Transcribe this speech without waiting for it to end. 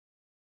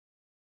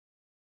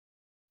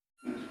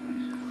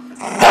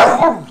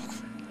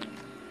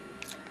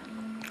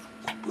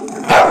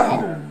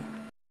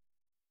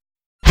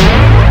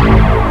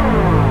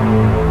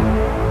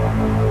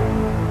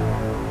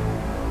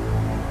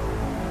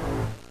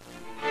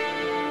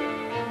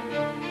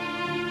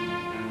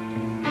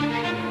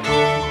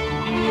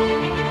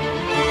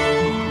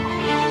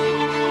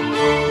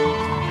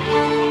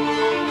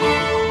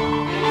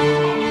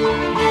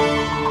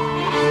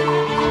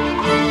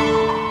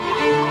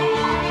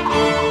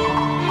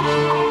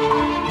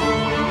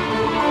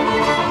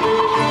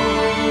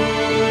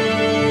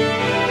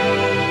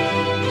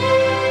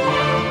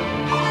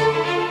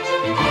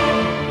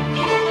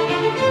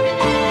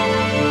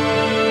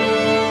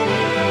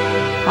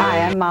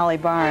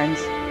Barnes.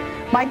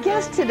 My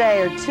guests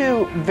today are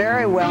two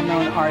very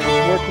well-known artists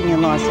working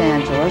in Los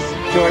Angeles,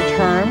 George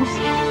Herms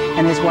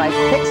and his wife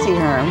Pixie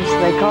Herms.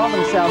 They call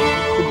themselves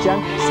the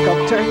junk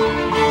sculptor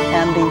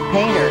and the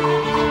painter.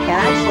 And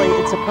actually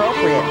it's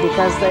appropriate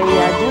because they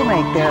do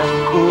make their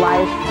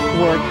life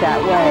work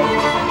that way.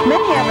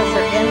 Many of us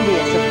are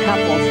envious of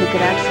couples who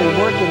can actually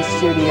work in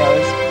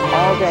studios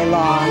all day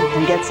long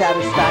and get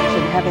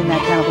satisfaction having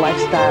that kind of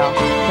lifestyle.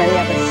 Many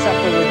of us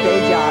suffer with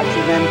day jobs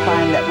and then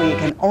find that we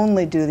can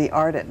only do the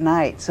art at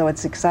night. So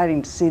it's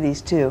exciting to see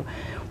these two.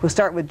 We'll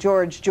start with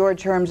George.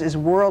 George Herms is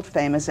world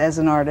famous as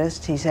an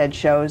artist. He's had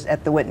shows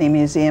at the Whitney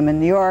Museum in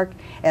New York,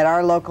 at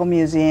our local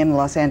museum,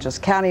 Los Angeles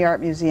County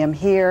Art Museum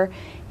here.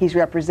 He's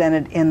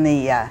represented in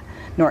the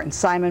Norton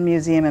Simon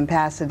Museum in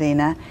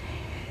Pasadena.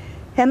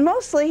 And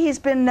mostly he's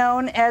been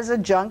known as a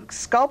junk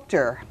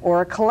sculptor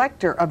or a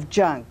collector of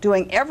junk,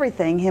 doing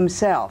everything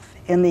himself.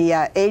 In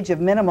the age of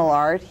minimal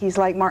art, he's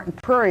like Martin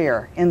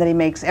Purrier in that he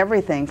makes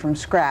everything from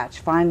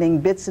scratch, finding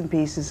bits and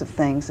pieces of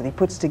things that he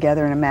puts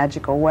together in a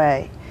magical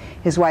way.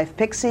 His wife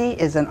Pixie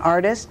is an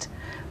artist,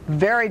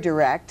 very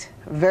direct,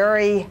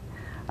 very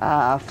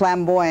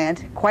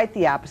flamboyant, quite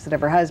the opposite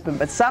of her husband,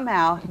 but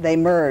somehow they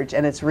merge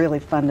and it's really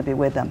fun to be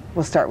with them.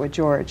 We'll start with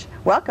George.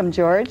 Welcome,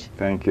 George.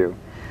 Thank you.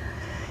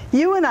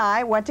 You and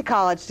I went to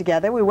college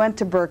together. We went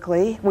to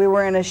Berkeley. We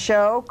were in a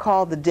show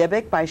called The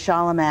Dybbuk by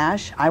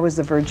Shalamash. I was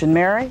the Virgin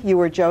Mary, you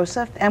were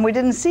Joseph, and we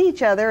didn't see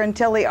each other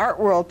until the art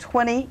world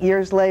 20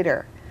 years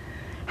later.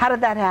 How did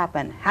that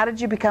happen? How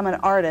did you become an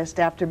artist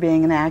after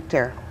being an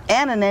actor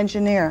and an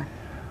engineer?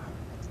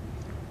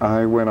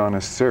 I went on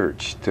a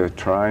search to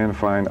try and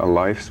find a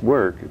life's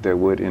work that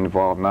would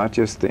involve not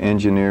just the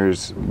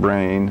engineer's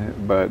brain,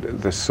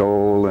 but the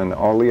soul and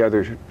all the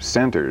other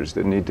centers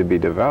that need to be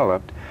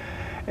developed.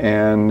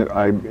 And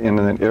in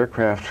an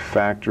aircraft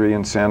factory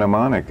in Santa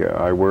Monica,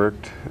 I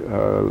worked,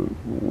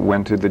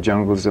 went to the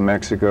jungles of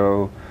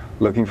Mexico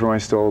looking for my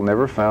soul,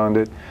 never found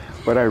it,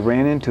 but I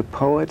ran into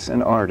poets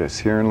and artists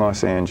here in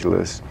Los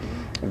Angeles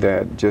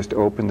that just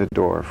opened the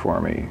door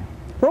for me.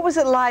 What was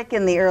it like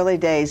in the early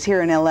days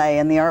here in LA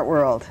in the art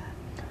world?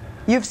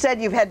 You've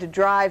said you've had to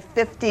drive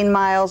 15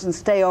 miles and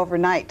stay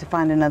overnight to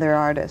find another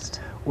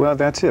artist. Well,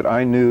 that's it.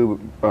 I knew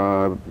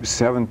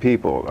 7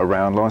 people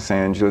around Los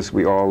Angeles.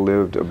 We all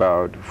lived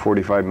about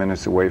 45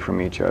 minutes away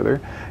from each other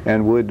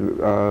and would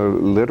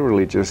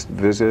literally just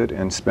visit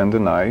and spend the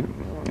night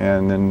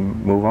and then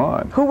move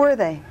on. Who were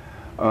they?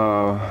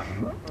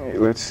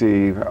 Let's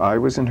see. I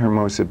was in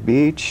Hermosa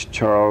Beach.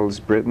 Charles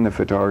Britton, the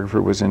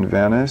photographer, was in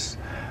Venice.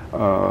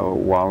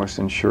 Wallace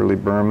and Shirley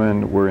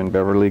Berman were in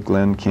Beverly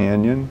Glen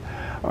Canyon.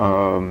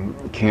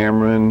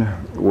 Cameron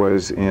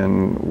was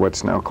in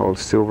what's now called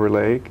Silver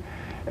Lake,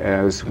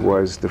 as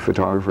was the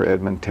photographer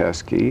Edmund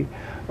Teskey.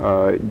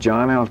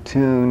 John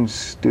Altoon's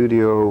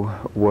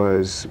studio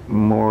was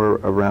more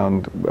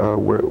around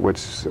where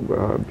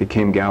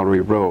became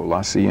Gallery Row,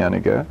 La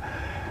Cienega.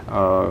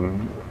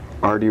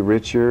 Artie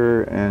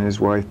Richer and his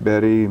wife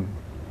Betty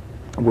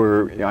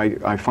were,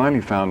 I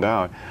finally found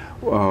out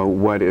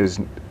what is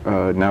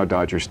now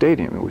Dodger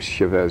Stadium. It was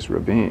Chavez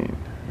Ravine.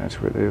 That's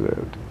where they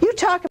lived. You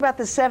talk about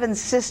the 7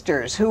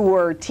 sisters who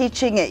were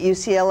teaching at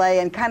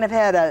UCLA and kind of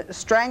had a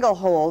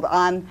stranglehold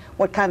on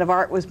what kind of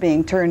art was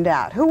being turned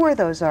out. Who were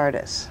those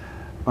artists?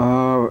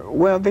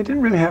 Well, they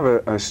didn't really have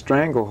a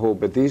stranglehold,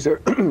 but these are,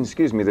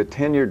 excuse me, the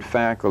tenured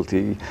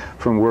faculty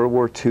from World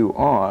War II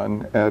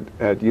on at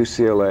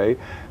UCLA.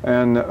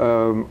 And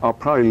I'll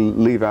probably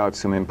leave out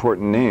some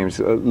important names.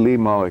 Lee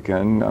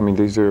Mulligan, I mean,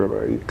 these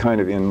are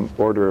kind of in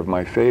order of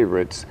my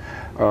favorites.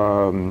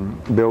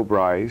 Bill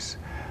Bryce.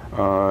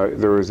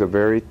 There was a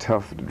very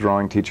tough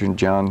drawing teacher,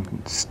 John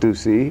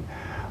Stussy.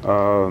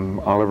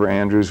 Oliver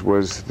Andrews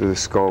was the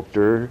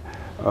sculptor.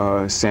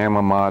 Sam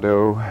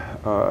Amato,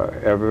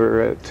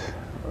 Everett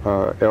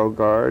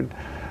Elgard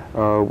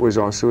was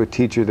also a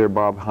teacher there.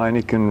 Bob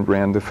Heineken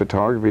ran the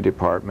photography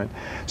department.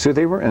 So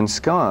they were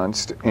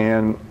ensconced,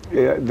 and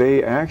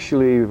they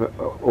actually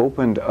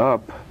opened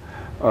up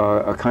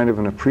a kind of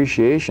an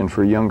appreciation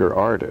for younger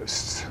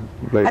artists.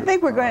 Later. I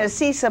think we're going to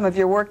see some of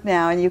your work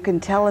now, and you can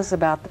tell us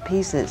about the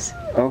pieces.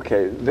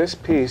 Okay, this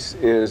piece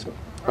is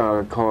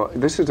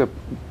this is a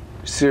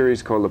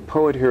series called The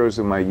Poet Heroes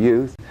of My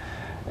Youth,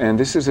 and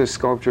this is a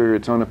sculpture.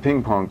 It's on a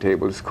ping pong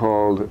table. It's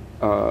called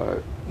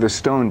The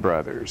Stone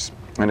Brothers,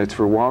 and it's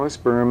for Wallace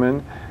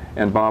Berman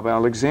and Bob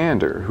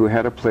Alexander, who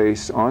had a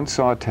place on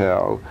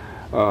Sawtell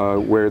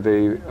where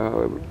they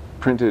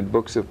printed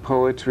books of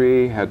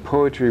poetry, had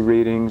poetry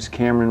readings.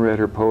 Cameron read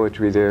her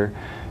poetry there.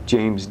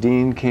 James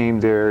Dean came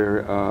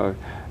there.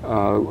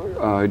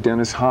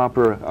 Dennis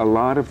Hopper. A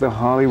lot of the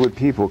Hollywood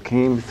people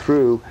came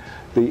through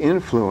the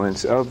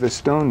influence of the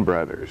Stone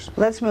Brothers.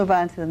 Let's move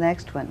on to the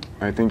next one.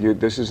 I think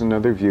this is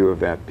another view of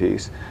that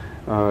piece.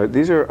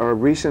 These are a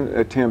recent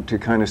attempt to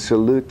kind of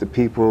salute the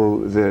people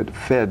that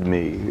fed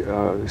me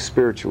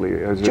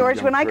spiritually as George, a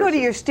young when I go to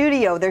person. your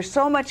studio, there's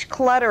so much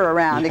clutter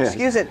around, Yes.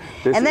 excuse it,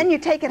 This and then is- you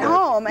take it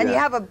home and you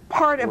yeah. have a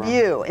part of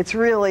you. It's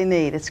really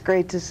neat. It's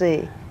great to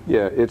see.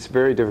 Yeah, it's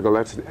very difficult.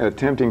 That's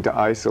attempting to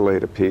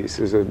isolate a piece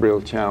is a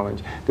real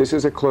challenge. This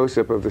is a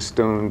close-up of the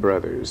Stone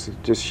Brothers,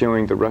 just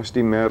showing the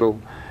rusty metal.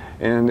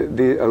 And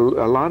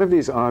a lot of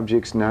these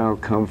objects now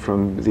come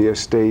from the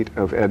estate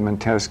of Edmund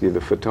Teskey, the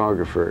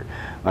photographer.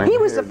 He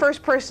was the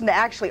first person to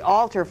actually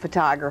alter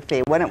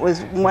photography when it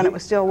was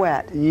still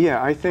wet.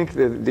 Yeah, I think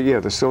that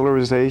the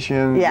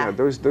solarization, Yeah.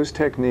 those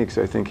techniques,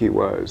 I think he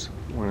was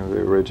one of the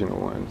original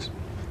ones.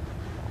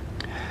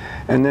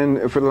 And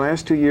then for the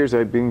last 2 years,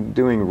 I've been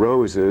doing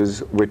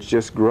roses, which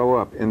just grow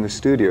up in the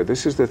studio.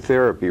 This is the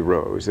therapy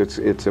rose.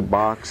 It's a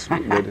box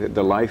with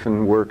the life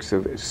and works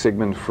of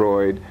Sigmund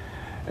Freud.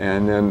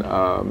 And then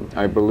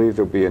I believe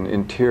there'll be an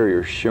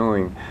interior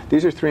showing.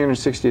 These are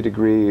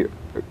 360-degree,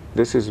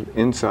 this is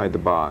inside the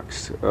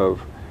box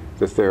of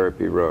the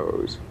therapy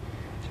rose.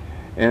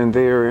 And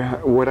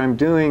what I'm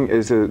doing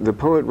is, the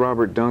poet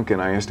Robert Duncan,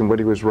 I asked him what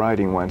he was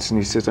writing once, and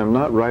he says, I'm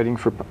not writing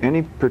for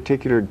any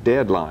particular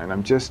deadline.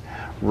 I'm just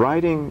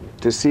writing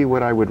to see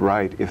what I would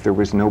write if there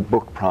was no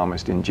book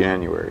promised in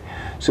January.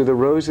 So the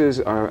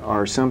roses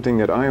are something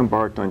that I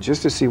embarked on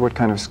just to see what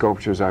kind of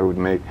sculptures I would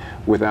make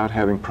without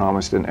having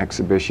promised an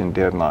exhibition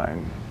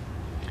deadline.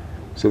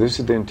 So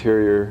this is the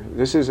interior.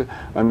 This is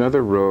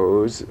another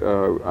rose.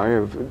 I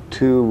have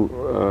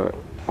two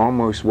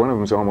one of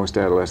them is almost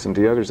adolescent,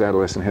 the other's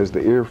adolescent, has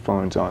the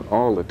earphones on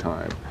all the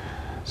time.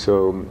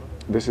 So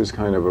this is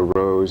kind of a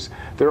rose.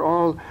 They're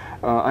all,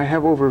 I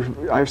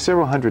have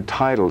several hundred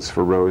titles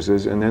for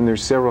roses, and then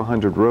there's several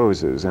hundred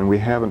roses, and we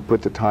haven't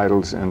put the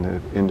titles and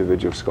the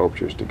individual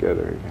sculptures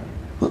together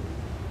yet.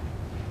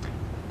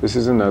 This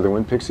is another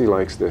one. Pixie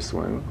likes this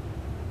one.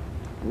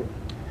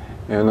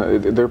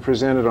 And they're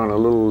presented on a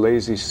little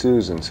Lazy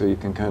Susan, so you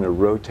can kind of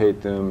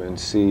rotate them and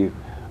see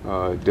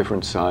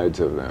different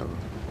sides of them.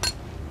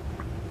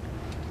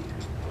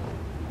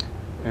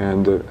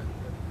 And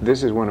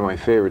this is one of my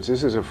favorites.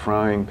 This is a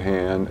frying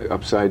pan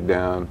upside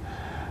down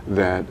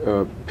that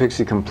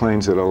Pixie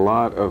complains that a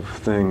lot of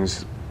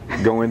things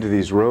go into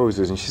these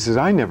roses, and she says,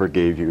 I never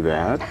gave you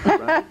that.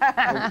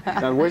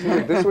 Right? Now,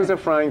 this was a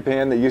frying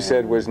pan that you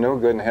said was no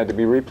good and had to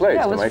be replaced.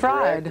 Yeah, it Am was I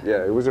fried. correct?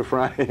 Yeah, it was a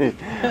frying.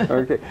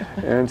 Okay,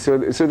 and so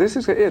this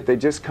is it. They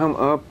just come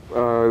up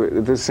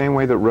the same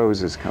way that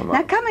roses come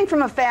Now, up. coming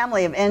from a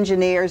family of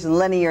engineers and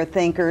linear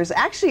thinkers,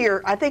 actually,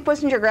 I think,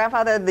 wasn't your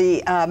grandfather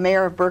the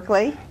mayor of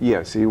Berkeley?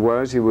 Yes, he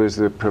was. He was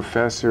the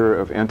professor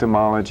of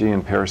entomology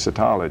and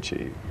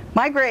parasitology.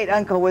 My great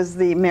uncle was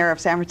the mayor of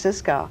San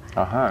Francisco.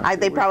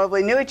 They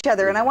probably knew each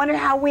other, and I wonder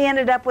how we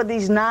ended up with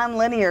these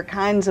non-linear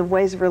kinds of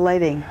ways of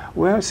relating.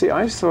 Well, see,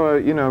 I saw,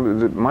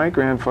 my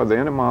grandfather, the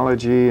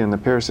entomology and the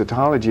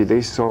parasitology,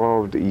 they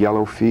solved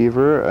yellow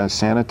fever,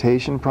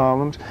 sanitation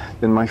problems.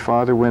 Then my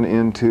father went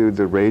into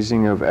the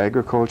raising of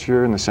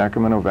agriculture in the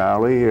Sacramento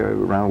Valley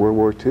around World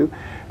War II.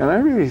 And I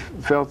really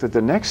felt that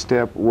the next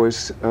step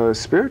was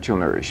spiritual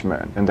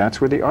nourishment, and that's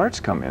where the arts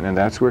come in, and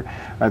that's where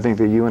I think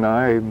that you and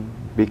I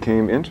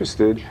became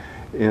interested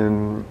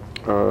in,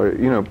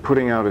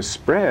 putting out a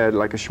spread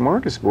like a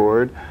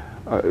smorgasbord,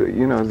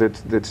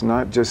 that's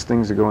not just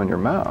things that go in your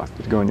mouth,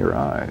 but go in your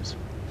eyes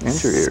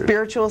and your ears.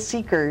 Spiritual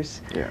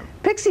seekers. Yeah.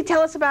 Pixie, tell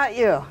us about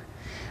you.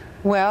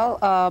 Well,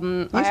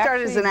 You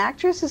started as an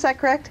actress, is that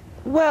correct?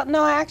 Well,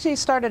 no, I actually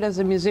started as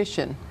a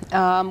musician.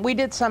 We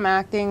did some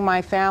acting.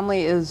 My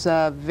family is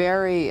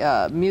very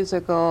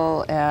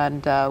musical,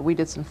 and we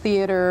did some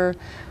theater.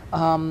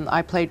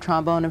 I played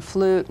trombone and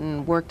flute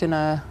and worked in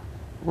a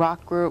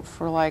rock group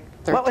for like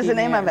 13 years. What was the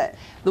name of it?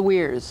 The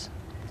Weirs.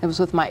 It was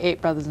with my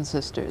 8 brothers and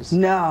sisters.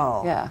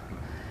 No. Yeah.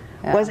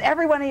 Was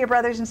every one of your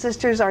brothers and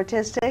sisters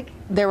artistic?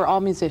 They were all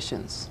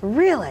musicians.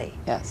 Really?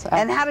 Yes.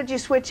 And how did you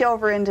switch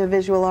over into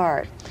visual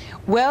art?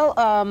 Well,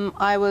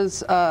 I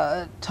was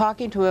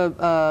talking to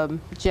a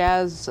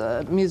jazz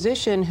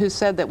musician who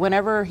said that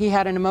whenever he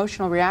had an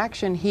emotional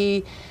reaction,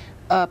 he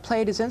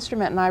played his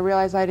instrument, and I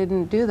realized I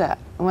didn't do that.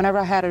 Whenever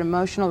I had an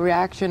emotional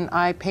reaction,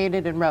 I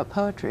painted and wrote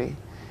poetry.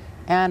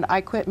 And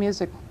I quit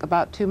music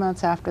about 2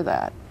 months after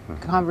that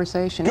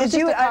conversation. Did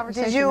you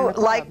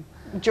like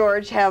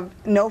George, have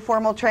no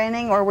formal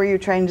training, or were you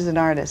trained as an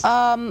artist?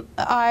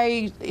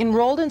 I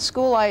enrolled in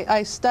school.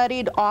 I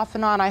studied off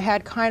and on. I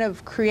had kind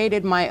of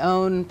created my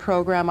own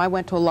program. I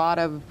went to a lot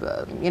of,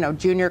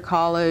 junior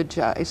college.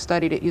 I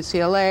studied at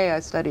UCLA.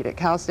 I studied at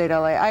Cal State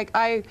LA.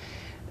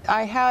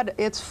 I had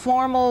its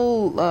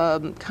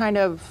formal kind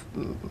of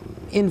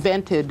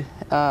invented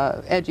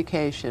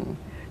education.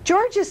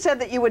 George has said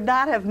that you would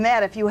not have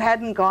met if you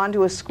hadn't gone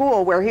to a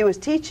school where he was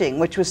teaching,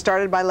 which was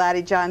started by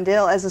Laddie John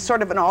Dill as a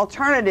sort of an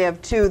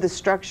alternative to the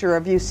structure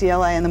of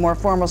UCLA and the more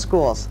formal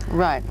schools.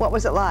 Right. What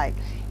was it like?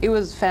 It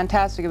was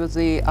fantastic. It was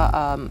the,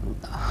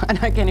 and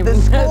I can't even...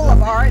 The School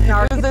of Art and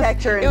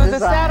Architecture and Design. It was the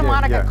Santa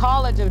Monica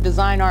College of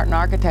Design, Art, and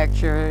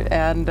Architecture,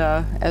 and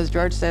as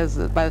George says,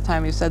 by the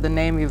time you said the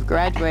name, you've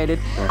graduated.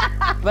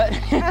 But,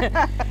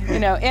 you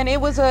know, and it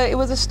was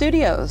a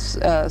studios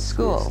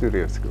school.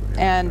 Studio school.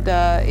 Yeah.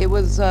 And it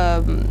was,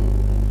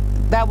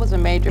 that was a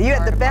major You part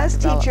had the of my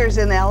best teachers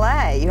in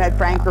LA. You had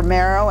Frank Yeah.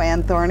 Romero,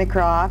 Ann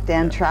Thornycroft,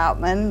 Ann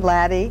Troutman,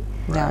 Laddie.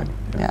 Yeah,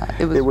 yeah.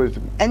 It was.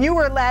 And you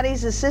were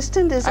Laddie's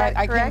assistant, is that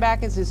I correct? came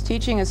back as his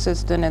teaching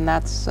assistant, and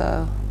that's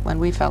when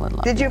we fell in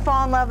love. Did you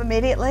fall in love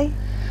immediately?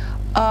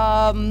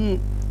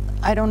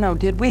 I don't know,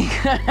 did we?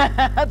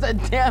 That's a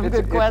damn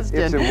good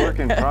question. It's a work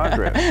in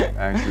progress,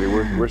 actually.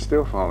 We're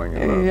still falling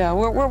in love. Yeah,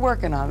 we're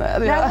working on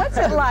that. Now, Yeah. what's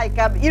it like,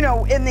 you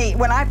know,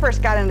 when I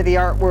first got into the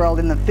art world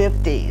in the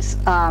 50s,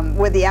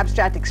 with the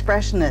abstract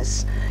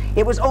expressionists,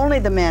 it was only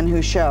the men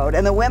who showed,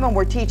 and the women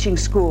were teaching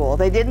school.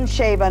 They didn't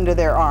shave under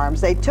their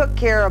arms. They took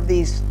care of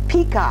these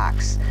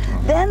peacocks.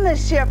 Then the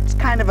shift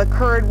kind of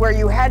occurred where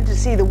you had to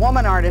see the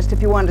woman artist if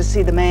you wanted to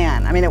see the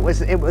man. I mean, it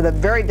was a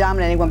very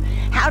dominating woman.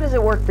 How does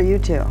it work for you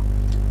two?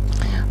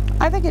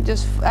 I think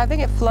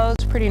it flows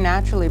pretty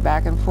naturally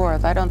back and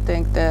forth. I don't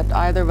think that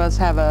either of us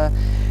have a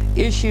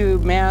issue,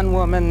 man,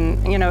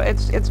 woman. You know,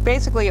 it's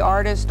basically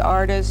artist,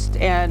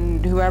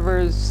 and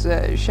whoever's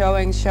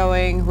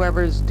showing,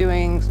 whoever's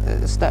doing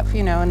stuff.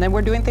 You know, and then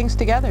we're doing things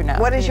together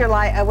now. What is your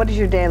what is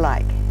your day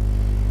like?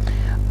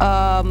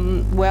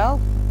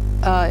 Well,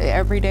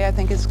 every day I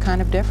think is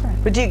kind of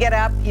different. But do you get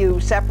up, you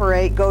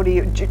separate, go to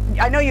your...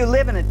 I know you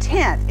live in a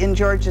tent in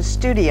George's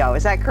studio,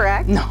 is that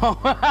correct? No. It's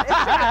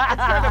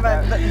sort of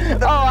a...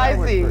 Oh,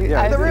 I see.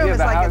 Yeah, the room is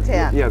like a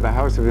tent. Yeah, the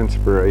house of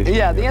inspiration.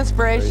 Yeah, the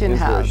inspiration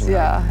house,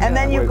 yeah. And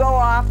then you go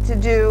off to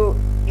do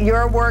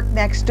your work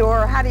next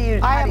door. How do you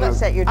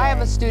set your day? I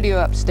have a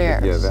studio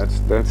upstairs. Yeah,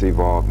 that's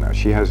evolved now.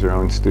 She has her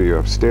own studio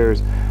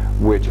upstairs,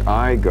 which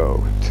I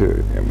go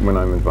to when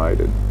I'm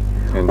invited.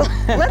 And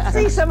let's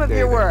see some of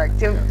your work.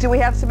 Do we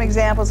have some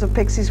examples of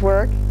Pixie's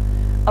work?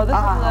 Oh, this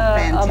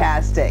is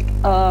fantastic.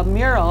 A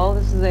mural.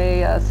 This is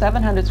a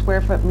 700 square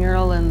foot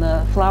mural in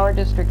the Flower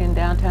District in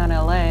downtown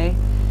LA.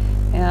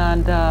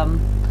 And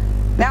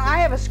now I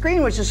have a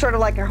screen which is sort of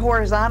like a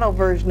horizontal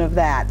version of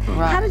that.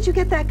 Right. How did you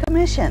get that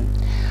commission?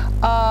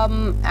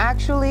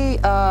 Actually,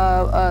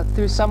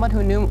 through someone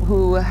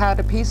who had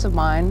a piece of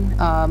mine.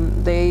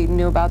 They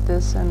knew about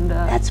this, and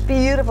that's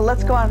beautiful.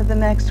 Let's go on to the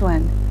next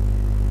one.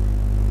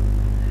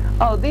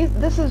 Oh,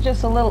 this is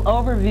just a little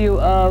overview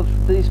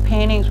of these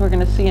paintings we're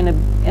going to see in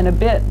a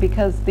bit,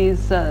 because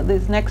these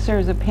next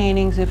series of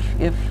paintings,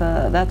 if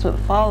that's what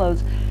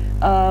follows,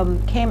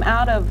 came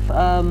out of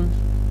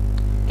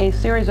a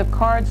series of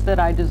cards that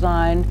I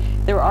designed.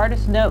 They were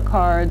artist note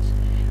cards.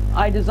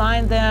 I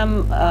designed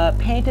them,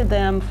 painted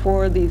them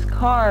for these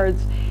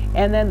cards,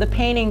 and then the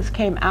paintings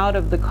came out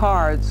of the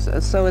cards.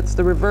 So it's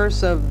the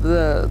reverse of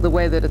the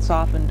way that it's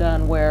often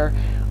done, where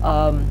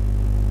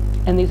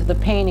and these are the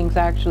paintings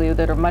actually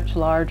that are much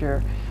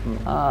larger,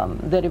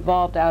 that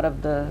evolved out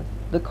of the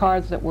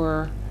cards that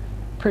were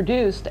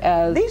produced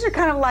as... These are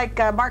kind of like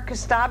Mark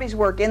Kostabi's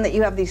work, in that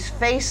you have these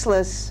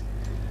faceless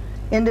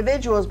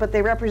individuals, but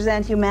they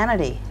represent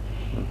humanity.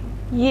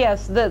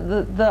 Yes,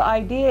 the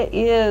idea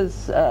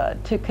is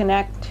to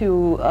connect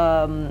to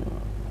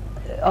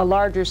a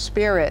larger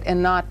spirit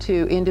and not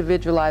to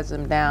individualize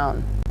them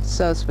down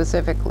so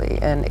specifically,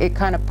 and it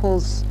kind of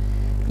pulls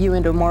you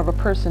into more of a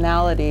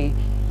personality.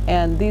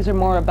 And these are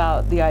more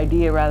about the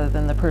idea rather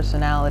than the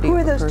personality. Who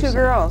are those two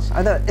girls?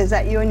 Is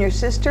that you and your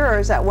sister, or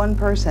is that one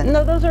person?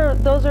 No, those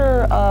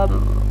are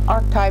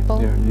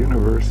archetypal. Yeah,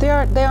 universal. They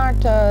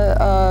aren't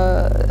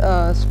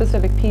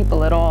specific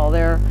people at all.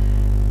 They're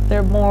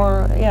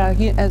more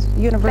as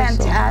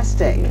universal.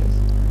 Fantastic.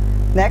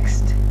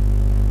 Next.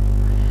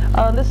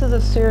 This is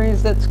a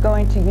series that's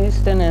going to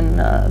Houston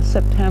in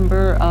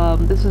September.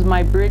 This is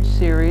my bridge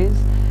series.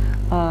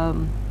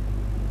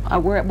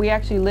 We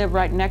actually live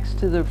right next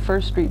to the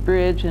First Street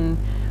Bridge, and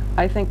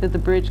I think that the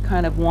bridge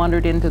kind of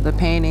wandered into the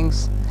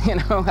paintings, you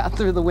know, out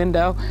through the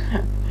window,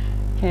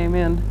 came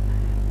in.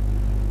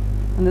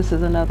 And this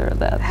is another of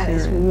that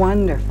series. That is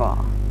wonderful.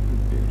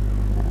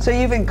 So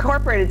you've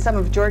incorporated some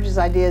of George's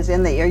ideas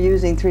in that you're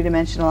using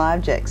three-dimensional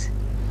objects.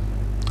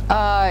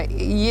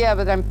 Yeah,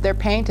 but they're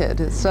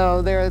painted,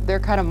 so they're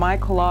kind of my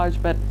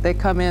collage, but they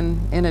come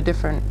in a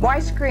different... Why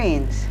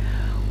screens?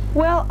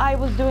 Well, I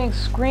was doing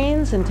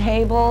screens and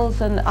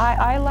tables, and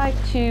I like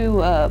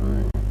to,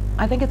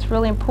 I think it's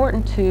really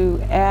important to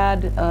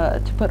add,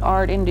 to put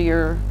art into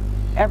your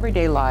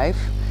everyday life.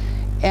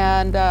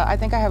 And I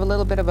think I have a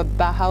little bit of a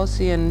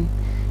Bauhausian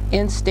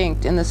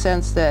instinct, in the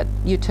sense that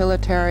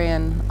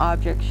utilitarian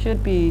objects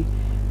should be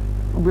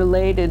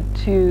related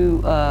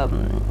to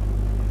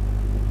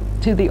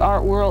the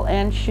art world,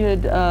 and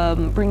should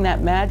bring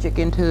that magic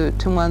into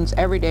one's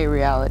everyday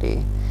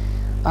reality.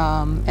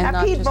 And now,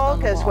 not Pete just on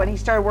the Volkas, wall. when he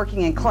started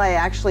working in clay,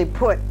 actually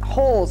put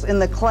holes in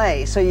the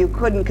clay so you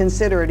couldn't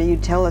consider it a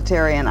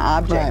utilitarian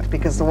object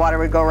because the water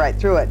would go right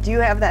through it. Do you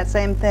have that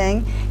same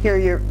thing? Here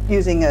you're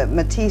using a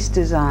Matisse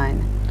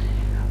design.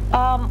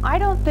 I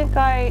don't think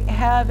I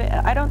have.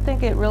 I don't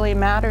think it really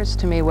matters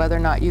to me whether or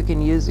not you can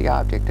use the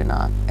object or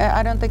not.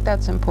 I don't think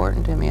that's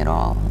important to me at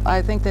all.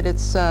 I think that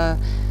it's.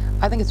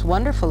 I think it's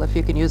wonderful if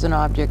you can use an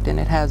object and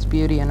it has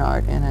beauty and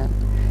art in it.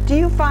 Do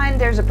you find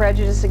there's a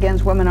prejudice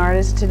against women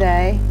artists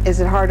today? Is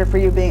it harder for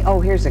you being? Oh,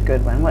 here's a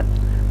good one. What?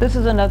 This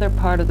is another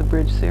part of the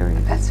bridge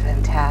series. That's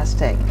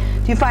fantastic.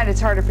 Do you find it's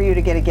harder for you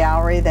to get a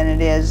gallery than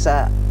it is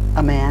a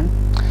man?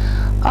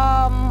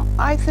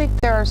 I think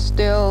there are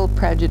still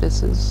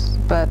prejudices,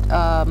 but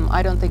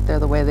I don't think they're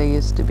the way they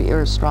used to be,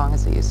 or as strong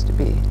as they used to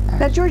be.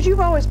 Now, George, you've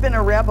always been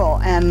a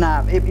rebel, and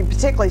you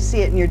particularly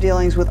see it in your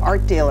dealings with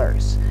art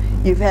dealers.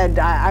 You've had,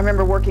 I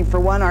remember working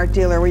for one art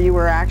dealer where you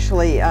were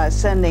actually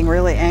sending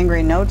really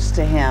angry notes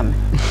to him.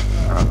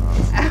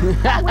 We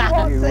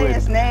won't say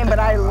his name, but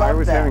I love that. I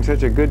was having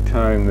such a good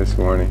time this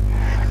morning.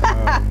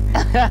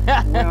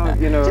 Well,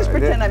 you know, just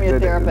pretend I'm your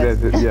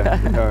therapist.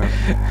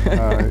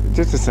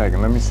 Just a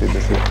second. Let me see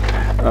this.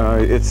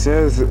 It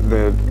says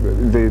that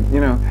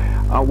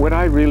what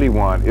I really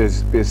want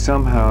is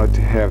somehow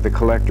to have the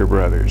Collector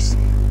brothers,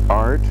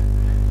 Art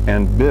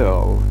and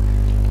Bill,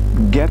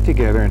 get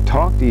together and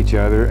talk to each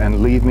other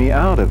and leave me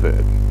out of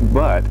it.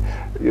 But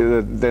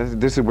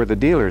this is where the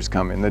dealers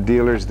come in. The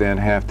dealers then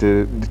have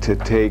to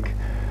take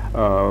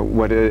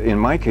what in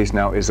my case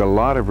now is a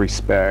lot of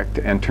respect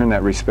and turn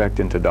that respect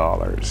into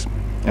dollars.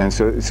 And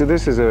so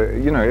this is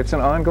it's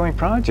an ongoing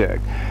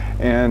project.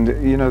 And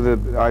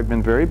I've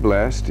been very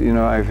blessed.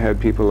 I've had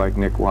people like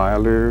Nick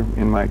Wilder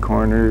in my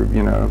corner.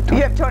 You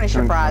have Tony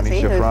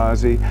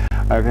Shafrazi.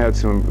 I've had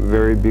some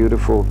very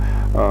beautiful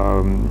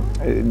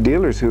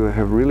dealers who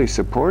have really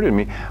supported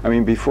me. I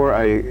mean, before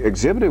I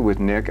exhibited with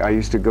Nick, I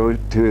used to go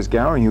to his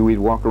gallery and we'd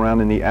walk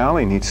around in the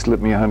alley and he'd slip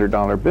me a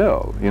 $100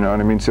 bill. You know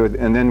what I mean? So,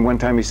 and then one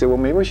time he said, well,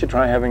 maybe we should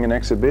try having an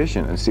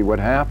exhibition and see what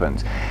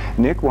happens.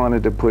 Nick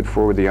wanted to put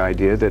forward the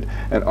idea that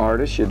an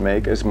artist should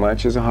make as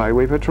much as a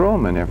highway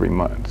patrolman every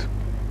month.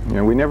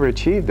 We never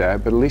achieved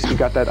that, but at least we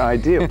got that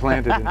idea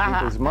planted in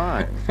people's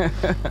minds.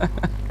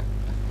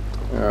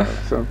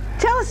 So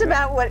tell us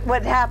about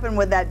what happened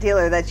with that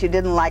dealer that you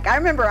didn't like. I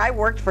remember I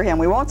worked for him.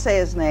 We won't say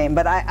his name,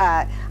 but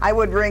I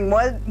would ring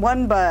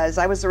one buzz.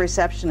 I was the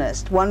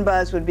receptionist. One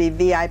buzz would be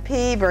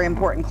VIP, very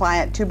important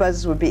client. Two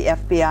buzzes would be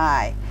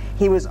FBI.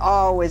 He was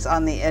always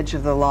on the edge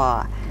of the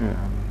law.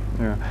 Yeah.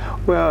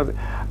 Well,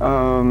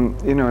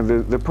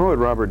 the poet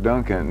Robert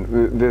Duncan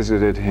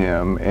visited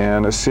him,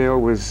 and a sale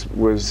was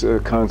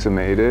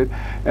consummated.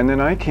 And then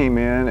I came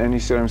in, and he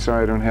said, "I'm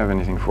sorry, I don't have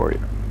anything for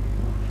you."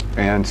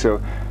 And so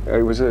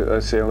it was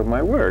a sale of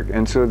my work.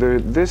 And so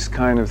this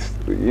kind of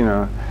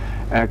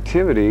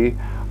activity,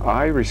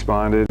 I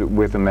responded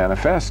with a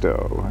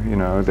manifesto.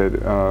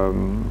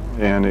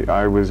 And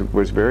I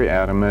was very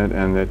adamant,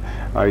 and that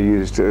I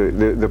used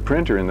the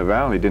printer in the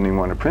Valley didn't even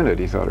want to print it.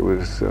 He thought it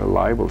was a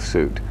libel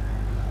suit.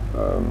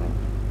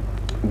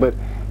 But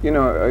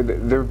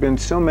there have been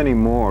so many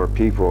more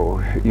people,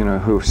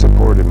 who've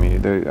supported me.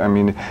 I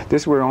mean,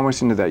 we're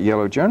almost into that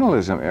yellow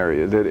journalism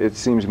area that it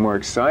seems more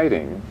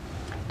exciting.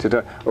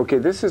 Okay,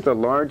 this is the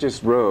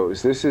largest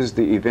rose. This is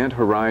the Event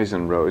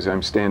Horizon rose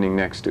I'm standing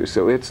next to.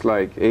 So it's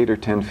like 8 or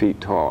 10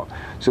 feet tall.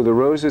 So the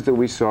roses that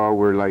we saw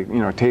were like,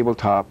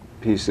 tabletop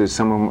pieces,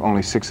 some of them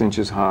only 6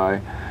 inches high.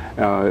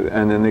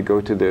 And then they go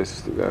to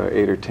this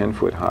 8 or 10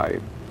 foot high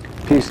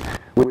piece,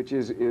 which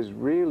is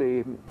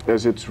really,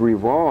 as it's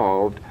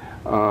revolved,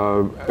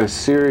 a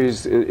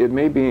series. It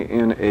may be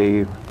in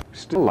a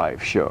still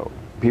life show.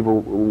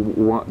 People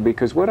want,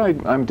 because what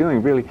I'm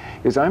doing really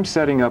is I'm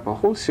setting up a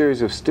whole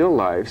series of still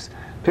lifes.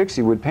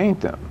 Pixie would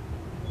paint them,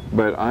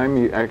 but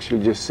I'm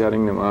actually just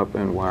setting them up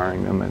and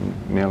wiring them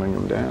and nailing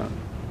them down.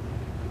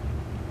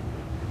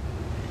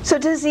 So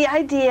does the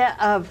idea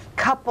of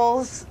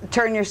couples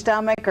turn your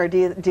stomach, or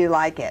do you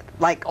like it?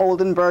 Like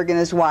Oldenburg and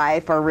his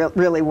wife are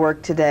really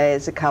work today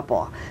as a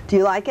couple. Do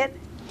you like it?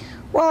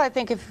 Well, I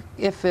think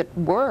if it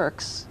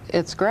works,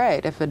 it's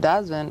great. If it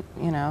doesn't,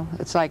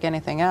 it's like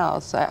anything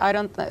else. I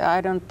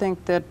don't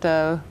think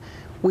that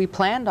we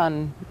planned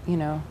on,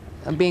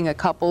 being a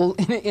couple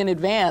in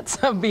advance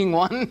of being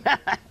one.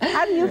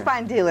 How do you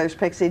find dealers,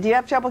 Pixie? Do you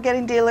have trouble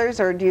getting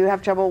dealers, or do you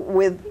have trouble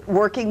with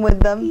working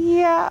with them?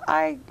 Yeah,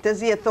 Does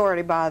the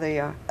authority bother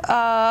you?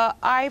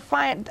 I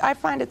find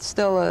it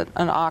still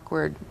an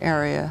awkward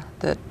area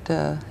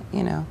that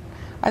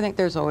I think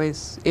there's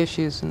always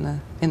issues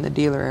in the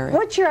dealer area.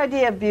 What's your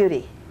idea of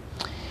beauty?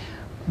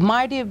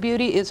 My idea of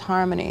beauty is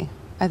harmony.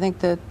 I think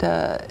that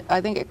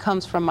it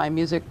comes from my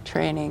music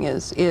training.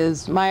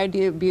 Is my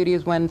idea of beauty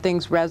is when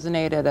things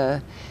resonate at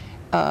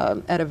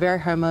a very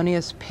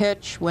harmonious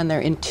pitch, when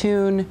they're in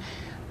tune,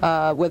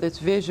 whether it's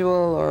visual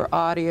or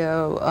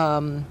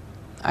audio.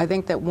 I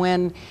think that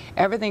when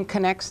everything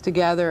connects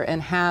together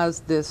and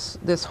has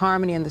this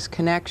harmony and this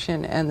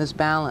connection and this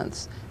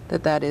balance,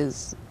 that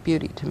is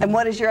beauty to me. And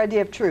what is your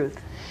idea of truth?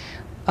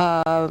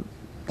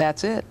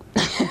 That's it.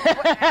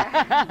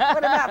 What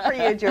about for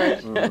you,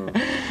 George?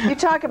 You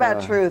talk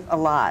about truth a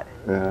lot.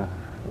 Yeah.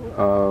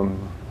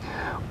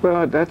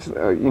 Well, that's,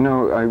 you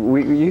know,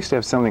 we used to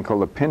have something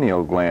called the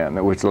pineal gland,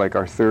 that was like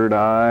our third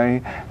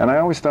eye, and I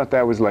always thought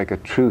that was like a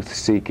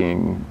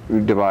truth-seeking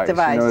device, you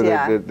know,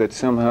 yeah. that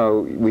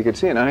somehow we could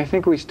see it, and I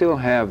think we still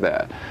have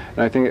that. And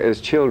I think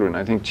as children,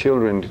 I think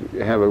children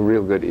have a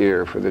real good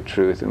ear for the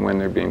truth and when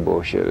they're being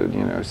bullshitted,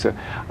 you know. So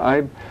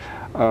I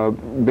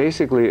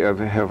basically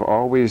have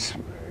always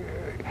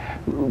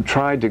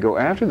tried to go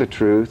after the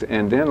truth,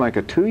 and then like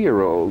a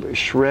 2-year-old,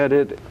 shred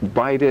it,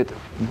 bite it,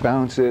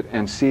 bounce it,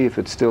 and see if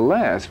it still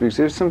lasts, because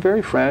there's some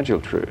very fragile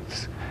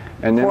truths.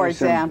 And then for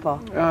example?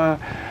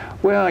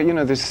 Well, you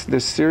know,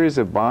 this series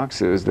of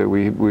boxes that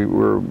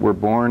we're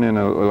born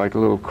in like a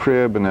little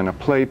crib and then a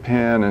playpen,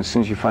 and as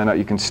soon as you find out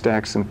you can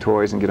stack some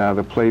toys and get out of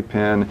the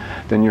playpen,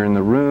 then you're in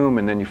the room,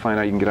 and then you find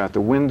out you can get out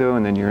the window,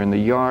 and then you're in the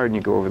yard, and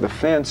you go over the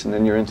fence, and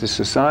then you're into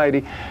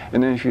society,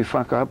 and then if you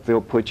fuck up, they'll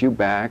put you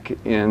back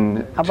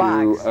into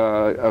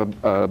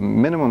a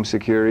minimum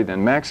security,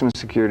 then maximum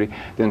security,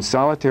 then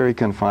solitary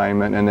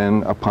confinement, and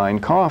then a pine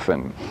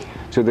coffin.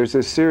 So there's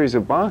this series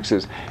of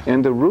boxes,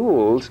 and the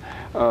rules,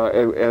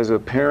 as a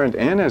parent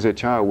and as a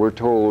child, we're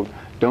told,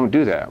 don't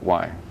do that.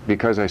 Why?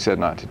 Because I said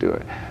not to do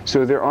it.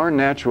 So there are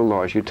natural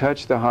laws. You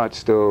touch the hot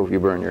stove, you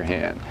burn your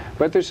hand.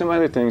 But there's some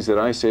other things that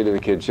I say to the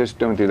kids, just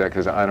don't do that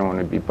because I don't want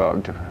to be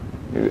bugged.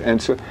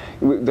 And so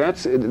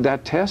that's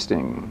that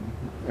testing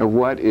of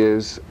what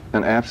is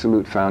an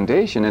absolute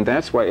foundation, and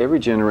that's why every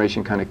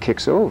generation kind of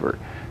kicks over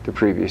the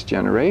previous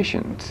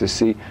generation to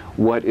see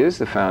what is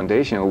the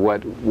foundation, or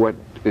what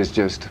is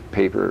just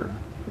paper,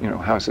 you know,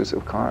 houses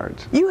of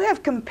cards. You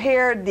have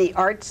compared the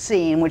art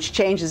scene, which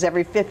changes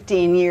every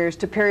 15 years,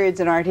 to periods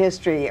in art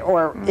history,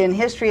 or in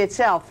history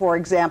itself, for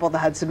example, the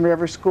Hudson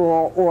River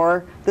School,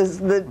 or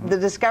the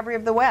discovery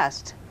of the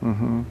West.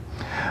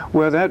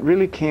 Well, that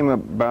really came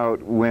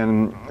about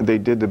when they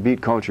did the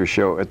Beat Culture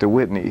show at the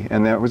Whitney,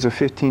 and that was a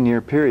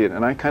 15-year period,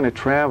 and I kind of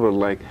traveled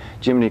like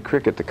Jiminy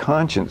Cricket to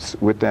Conscience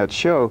with that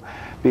show,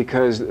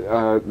 because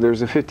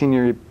there's a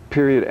 15-year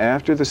period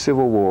after the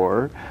Civil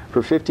War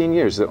for 15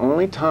 years, the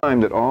only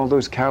time that all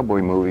those cowboy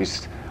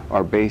movies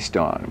are based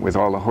on, with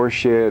all the horse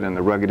shit and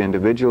the rugged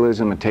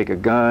individualism and take a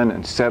gun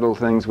and settle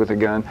things with a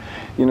gun,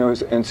 you know.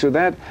 And so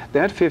that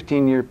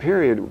 15-year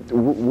period,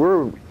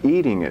 we're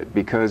eating it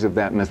because of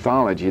that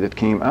mythology that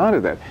came out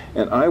of that.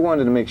 And I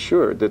wanted to make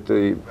sure that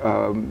the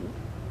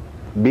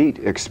Beat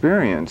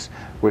experience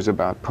was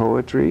about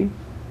poetry,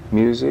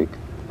 music,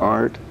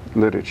 art,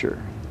 literature.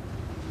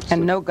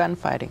 And no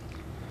gunfighting.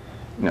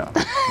 No.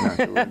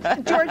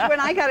 George, when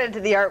I got into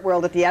the art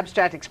world at the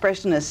abstract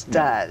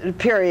expressionist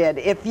period,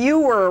 if you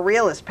were a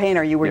realist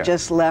painter, you were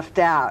just left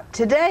out.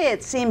 Today,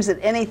 it seems that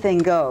anything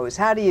goes.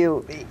 How do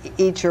you,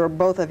 each or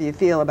both of you,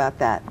 feel about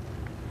that?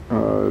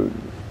 Do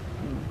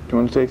you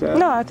want to take that?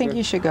 No, I think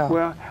you should go.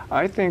 Well,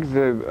 I think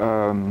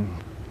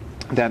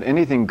that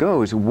anything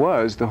goes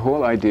was the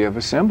whole idea of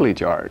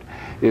assemblage art,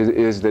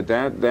 is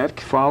that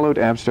followed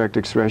abstract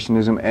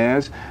expressionism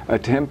as an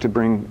attempt to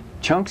bring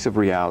chunks of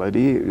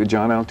reality.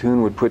 John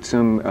Altoon would put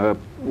some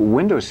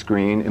window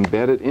screen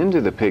embedded into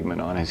the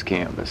pigment on his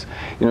canvas.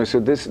 You know, so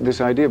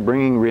this idea of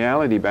bringing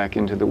reality back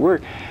into the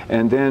work,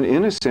 and then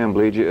in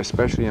assemblage,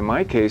 especially in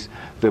my case,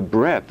 the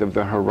breadth of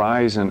the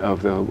horizon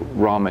of the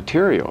raw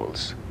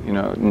materials. You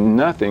know,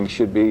 nothing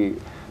should be,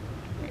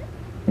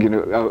 you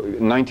know,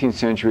 19th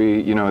century,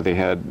 you know, they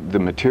had the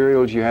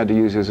materials you had to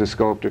use as a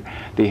sculptor,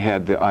 they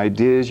had the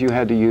ideas you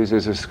had to use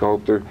as a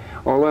sculptor,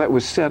 all that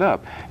was set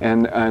up.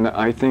 And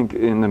I think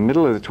in the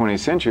middle of the 20th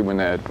century, when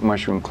that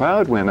mushroom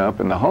cloud went up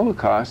in the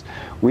Holocaust,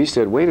 we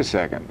said, wait a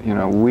second, you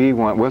know, we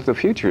want, well, the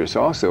futurists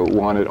also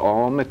wanted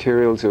all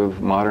materials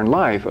of modern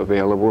life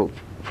available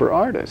for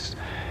artists.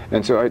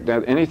 And so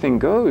that anything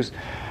goes.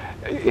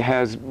 It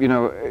has, you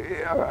know,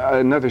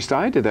 another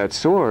side to that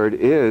sword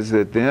is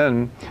that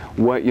then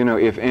what, you know,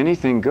 if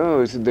anything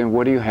goes, then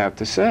what do you have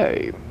to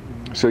say?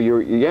 So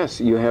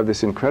yes, you have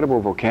this incredible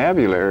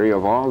vocabulary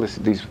of all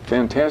these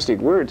fantastic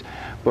words,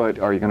 but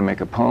are you going to make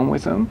a poem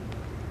with them?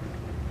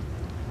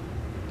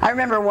 I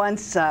remember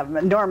once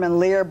Norman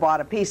Lear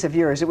bought a piece of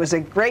yours. It was a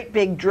great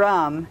big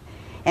drum,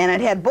 and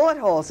it had bullet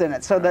holes in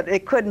it so that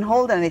it couldn't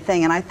hold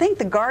anything. And I think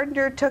the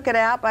gardener took it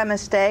out by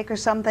mistake or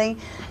something.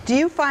 Do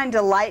you find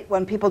delight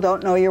when people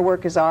don't know your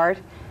work is art?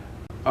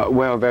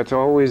 Well, that's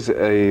always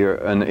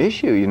an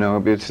issue, you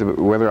know. It's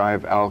whether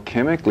I've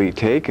alchemically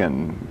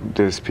taken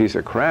this piece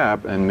of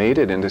crap and made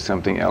it into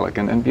something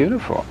elegant and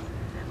beautiful.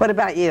 What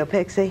about you,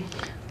 Pixie?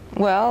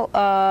 Well,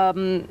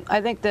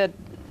 I think that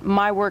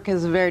my work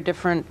is a very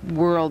different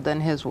world than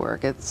his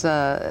work. It's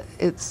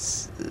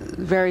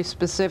very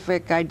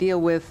specific. I deal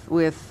with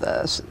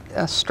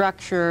a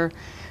structure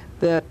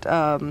that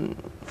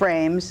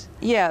frames.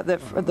 Yeah, the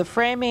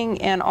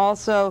framing, and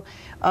also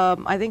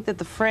I think that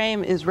the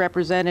frame is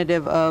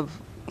representative of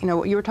you know,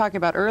 what you were talking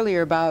about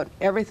earlier about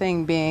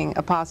everything being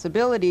a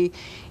possibility,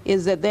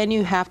 is that then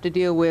you have to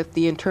deal with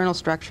the internal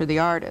structure of the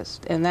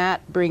artist, and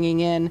that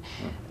bringing in,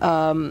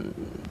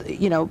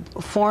 you know,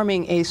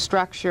 forming a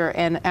structure,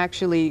 and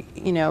actually,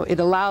 you know, it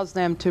allows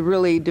them to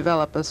really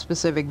develop a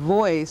specific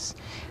voice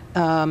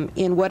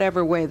in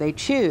whatever way they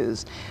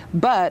choose.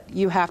 But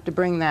you have to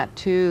bring that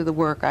to the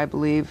work, I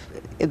believe,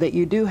 that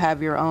you do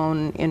have your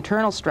own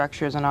internal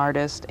structure as an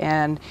artist,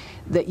 and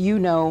that you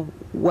know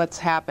what's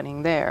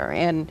happening there.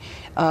 And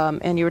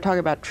you were talking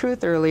about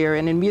truth earlier,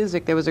 and in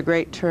music there was a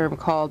great term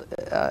called,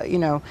 you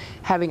know,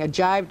 having a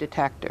jive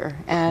detector.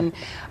 And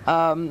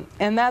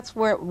that's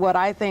where, what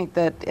I think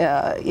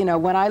that, you know,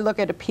 when I look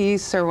at a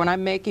piece or when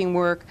I'm making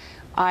work,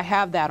 I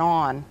have that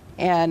on.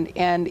 And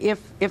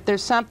if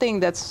there's something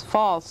that's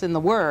false in the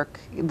work,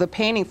 the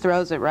painting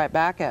throws it right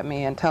back at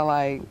me until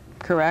I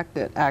correct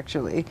it,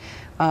 actually,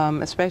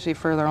 especially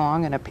further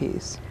along in a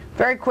piece.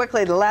 Very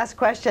quickly, the last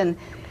question.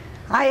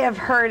 I have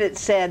heard it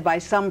said by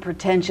some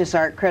pretentious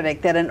art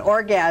critic that an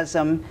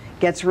orgasm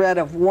gets rid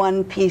of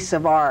one piece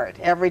of art.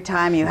 Every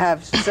time you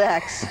have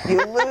sex,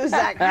 you lose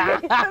that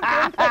creative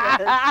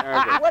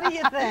impetus. What do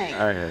you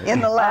think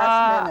in the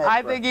last minute?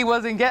 I think he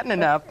wasn't getting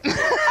enough.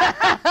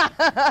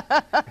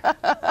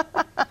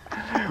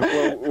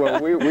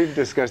 Well, we've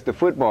discussed the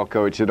football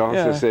coach. It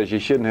also says you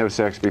shouldn't have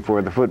sex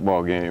before the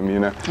football game, you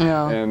know.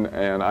 Yeah.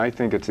 And I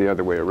think it's the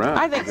other way around.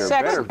 I think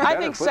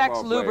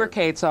sex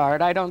lubricates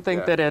art. I don't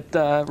think that it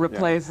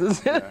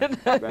replaces it.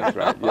 That's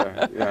right.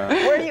 Yeah.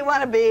 Where do you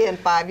want to be in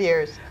 5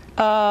 years?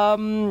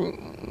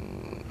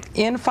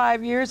 In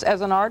 5 years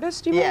as an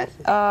artist, you mean? Yes.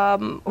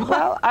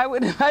 Well,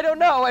 I don't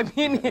know. I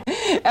mean,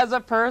 as a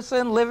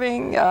person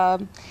living,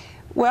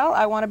 well,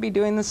 I want to be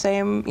doing the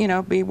same, you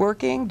know, be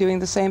working, doing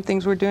the same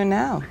things we're doing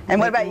now. And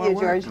what about you,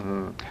 George?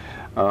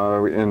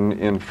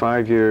 In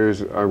 5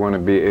 years, I want to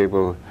be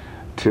able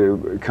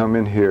to come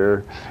in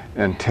here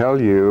and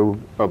tell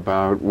you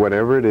about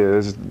whatever it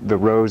is, the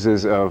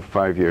roses of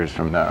 5 years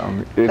from now.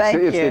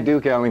 It's the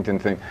Duke Ellington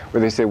thing,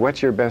 where they say,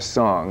 what's your best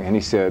song? And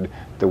he said,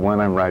 the one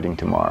I'm writing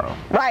tomorrow.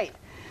 Right.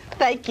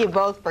 Thank you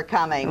both for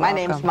coming. My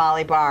name's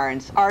Molly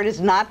Barnes. Art is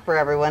not for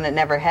everyone. It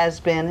never has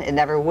been. It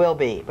never will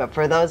be. But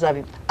for those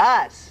of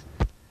us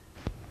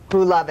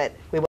who love it,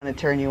 we want to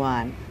turn you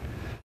on.